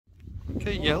Look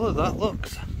how yellow that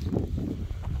looks.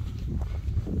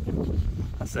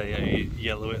 I say how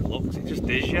yellow it looks, it just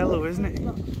is yellow, isn't it?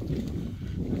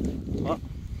 What?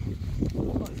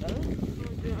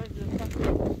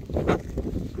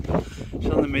 It's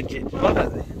on the midget. What are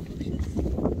they?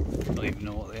 I don't even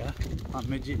know what they are. Like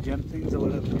midget gem things or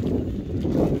whatever.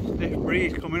 This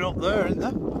breeze coming up there, isn't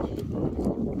there?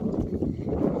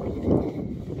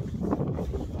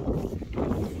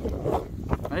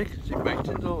 Hey, can see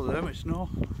mountains over there with snow.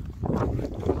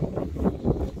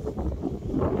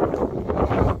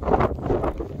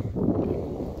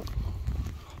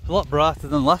 It's a lot brighter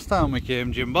than last time we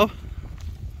came, Jimbo.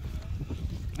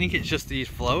 I think it's just these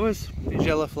flowers, these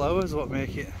yellow flowers, what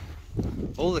make it.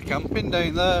 All the camping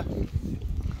down there.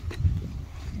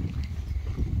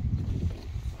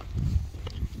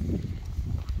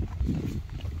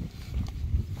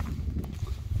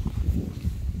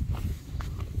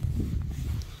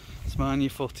 It's mind your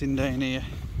footing down here.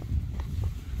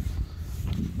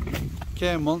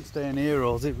 Came once down here,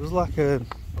 Rose. It was like a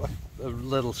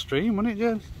little stream, wasn't it,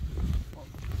 James?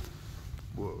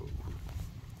 Whoa.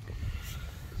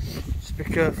 Just be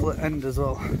careful at the end as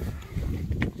well.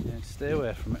 Yeah, stay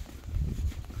away from it.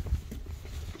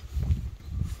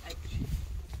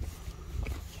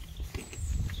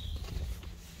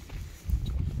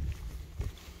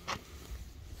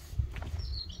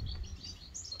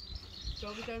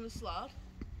 Shall we down the slide?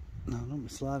 No, don't be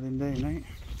sliding down, mate.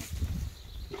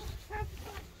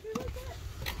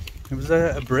 It was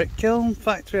a brick kiln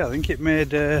factory. I think it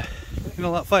made, you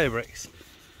know, like fire bricks.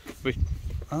 I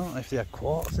don't know if they had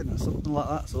quartz in it or something like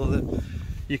that, so that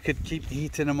you could keep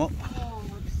heating them up. Oh,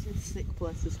 it's a sick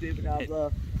place to scuba dive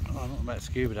though. Oh, I don't know about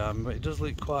scuba diving, but it does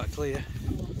look quite clear.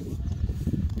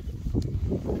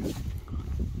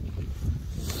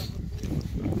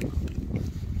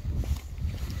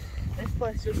 This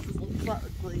place just looks like the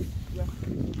clean.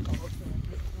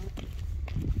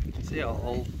 See how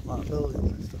old like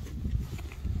buildings and stuff.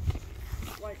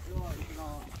 White doors and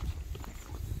all that.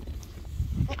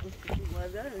 Oh, this is way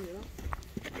there, you know.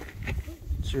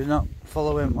 Should we not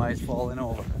follow him while he's falling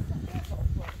over?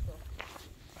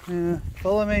 Yeah,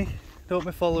 follow me. Don't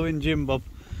be following Jim Bob.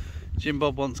 Jim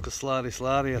Bob wants to slidey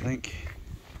slidey, I think.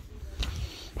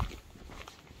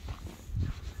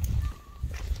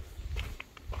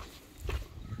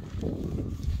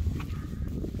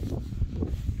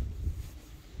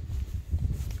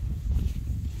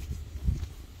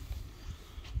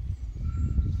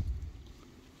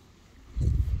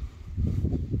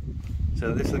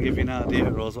 So this will give you an idea,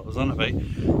 Rose, what I was on about,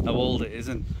 how old it is,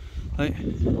 and like,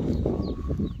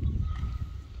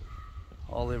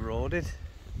 all eroded.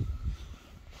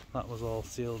 That was all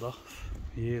sealed off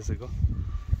years ago.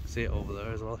 See it over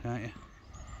there as well, can't you?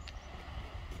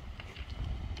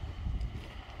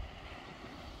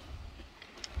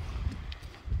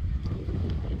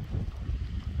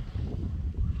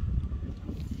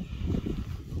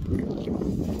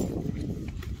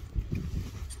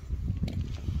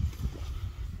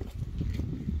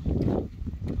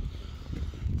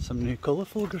 Some new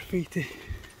colourful graffiti.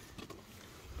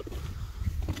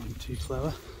 Not too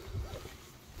clever.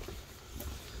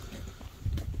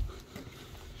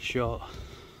 Short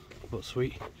but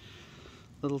sweet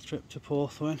little trip to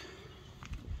Porth Wen.